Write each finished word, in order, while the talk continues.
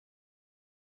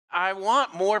I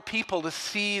want more people to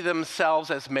see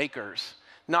themselves as makers,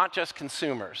 not just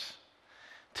consumers,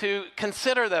 to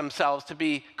consider themselves to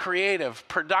be creative,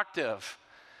 productive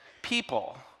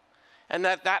people, and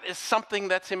that is something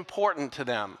that's important to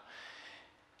them.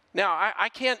 Now, I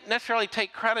can't necessarily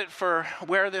take credit for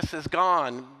where this has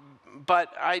gone, but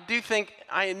I do think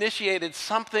I initiated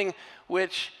something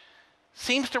which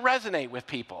seems to resonate with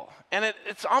people. And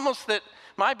it's almost that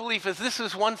my belief is this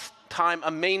was once time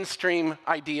a mainstream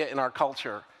idea in our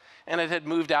culture, and it had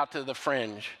moved out to the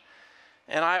fringe.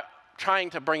 And I'm trying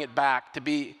to bring it back to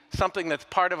be something that's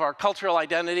part of our cultural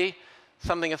identity,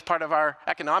 something that's part of our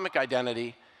economic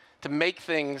identity, to make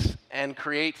things and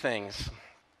create things.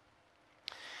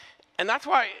 And that's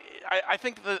why I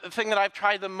think the thing that I've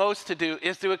tried the most to do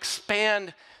is to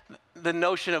expand the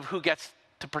notion of who gets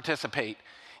to participate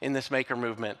in this maker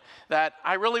movement. That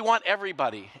I really want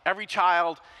everybody, every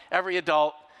child, every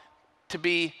adult,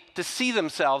 to see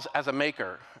themselves as a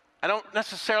maker. I don't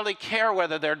necessarily care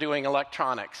whether they're doing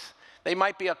electronics. They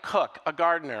might be a cook, a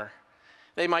gardener.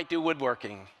 They might do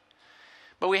woodworking.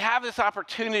 But we have this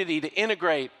opportunity to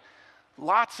integrate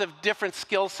lots of different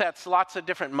skill sets, lots of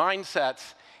different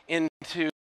mindsets into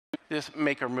this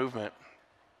maker movement.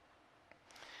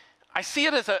 I see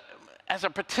it as a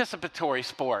participatory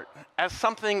sport, as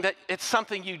something that it's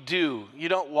something you do, you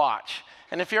don't watch.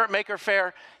 And if you're at Maker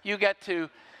Faire, you get to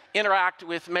interact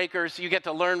with makers, you get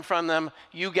to learn from them,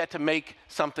 you get to make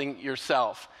something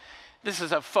yourself. This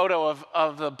is a photo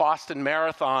of the Boston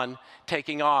Marathon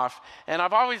taking off. And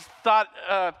I've always thought,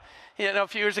 a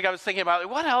few years ago I was thinking about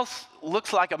what else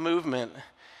looks like a movement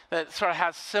that sort of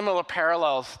has similar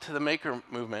parallels to the maker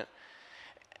movement.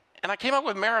 And I came up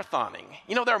with marathoning.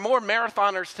 There are more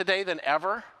marathoners today than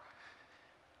ever.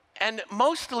 And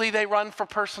mostly they run for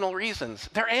personal reasons.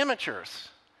 They're amateurs.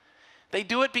 They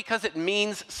do it because it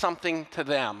means something to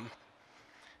them.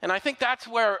 And I think that's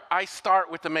where I start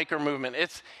with the maker movement.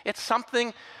 It's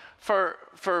something for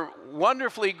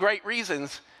wonderfully great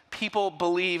reasons people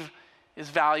believe is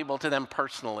valuable to them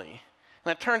personally.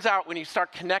 And it turns out when you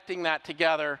start connecting that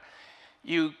together,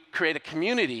 you create a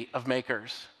community of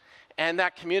makers. And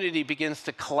that community begins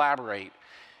to collaborate.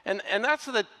 And that's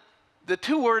the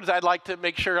two words I'd like to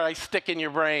make sure I stick in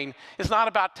your brain. It's not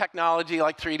about technology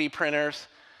like 3D printers.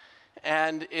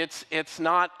 And it's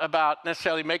not about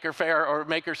necessarily Maker Faire or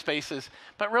maker spaces,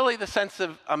 but really the sense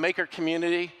of a maker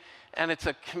community. And it's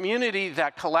a community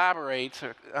that collaborates,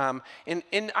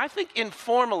 I think,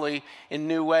 informally in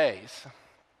new ways.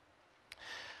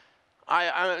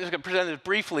 I'm just going to present it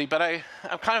briefly, but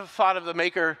I've kind of thought of the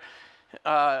maker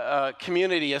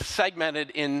community as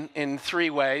segmented in three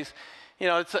ways.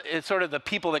 It's sort of the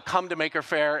people that come to Maker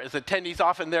Faire as attendees.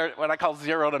 Often they're what I call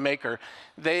zero to maker.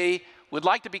 They would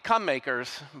like to become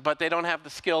makers, but they don't have the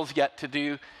skills yet to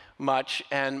do much,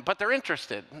 but they're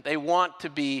interested. They want to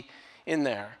be in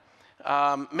there.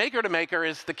 Maker to maker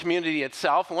is the community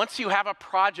itself. Once you have a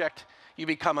project, you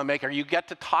become a maker. You get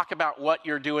to talk about what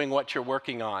you're doing, what you're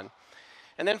working on.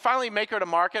 And then finally, maker to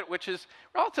market, which is,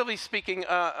 relatively speaking,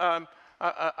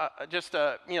 just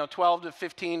 12 to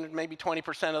 15, maybe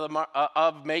 20%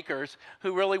 of makers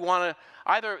who really want to,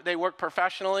 either they work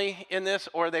professionally in this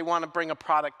or they want to bring a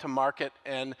product to market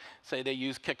and say they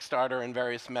use Kickstarter and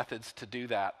various methods to do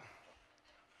that.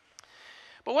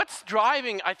 But what's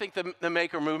driving, I think, the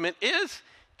maker movement is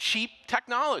cheap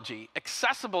technology,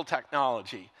 accessible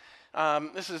technology.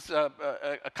 This is a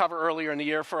cover earlier in the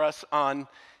year for us on,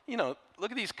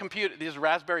 look at these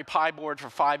Raspberry Pi boards for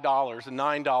 $5, a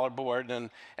 $9 board, and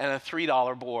a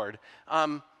 $3 board.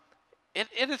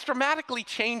 It is dramatically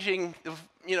changing,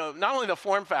 not only the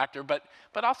form factor, but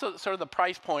also sort of the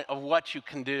price point of what you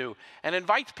can do, and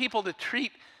invites people to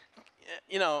treat,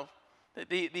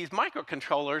 these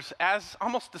microcontrollers as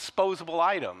almost disposable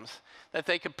items, that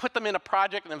they could put them in a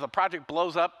project, and if the project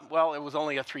blows up, well, it was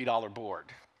only a $3 board.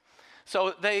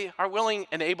 So they are willing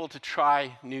and able to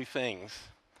try new things.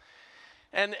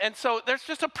 And so there's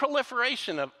just a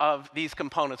proliferation of these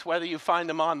components, whether you find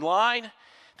them online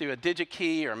through a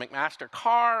DigiKey or a McMaster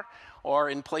car, or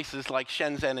in places like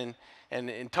Shenzhen and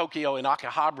in Tokyo and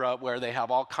Akihabara, where they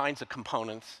have all kinds of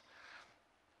components.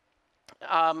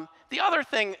 The other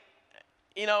thing,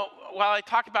 while I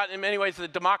talk about in many ways the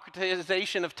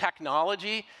democratization of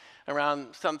technology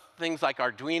around some things like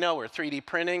Arduino or 3D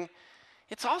printing,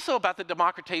 it's also about the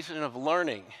democratization of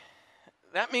learning.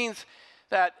 That means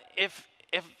that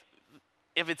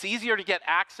if it's easier to get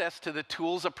access to the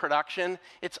tools of production,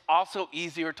 it's also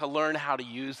easier to learn how to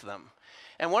use them.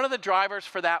 And one of the drivers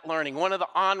for that learning, one of the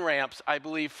on-ramps, I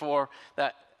believe, for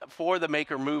the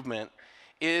maker movement,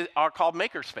 are called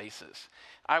makerspaces.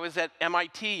 I was at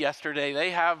MIT yesterday.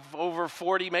 They have over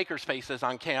 40 makerspaces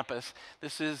on campus.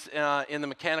 This is in the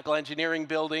mechanical engineering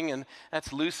building, and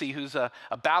that's Lucy, who's a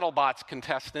BattleBots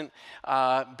contestant,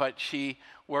 but she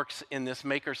works in this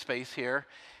makerspace here.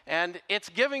 And it's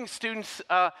giving students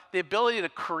the ability to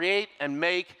create and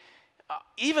make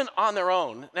even on their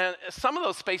own. Now, some of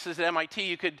those spaces at MIT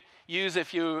you could use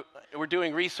if you were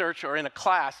doing research or in a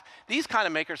class. These kind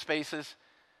of makerspaces,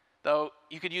 though,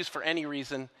 you could use for any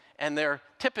reason, and they're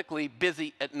typically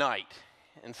busy at night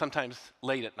and sometimes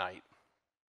late at night.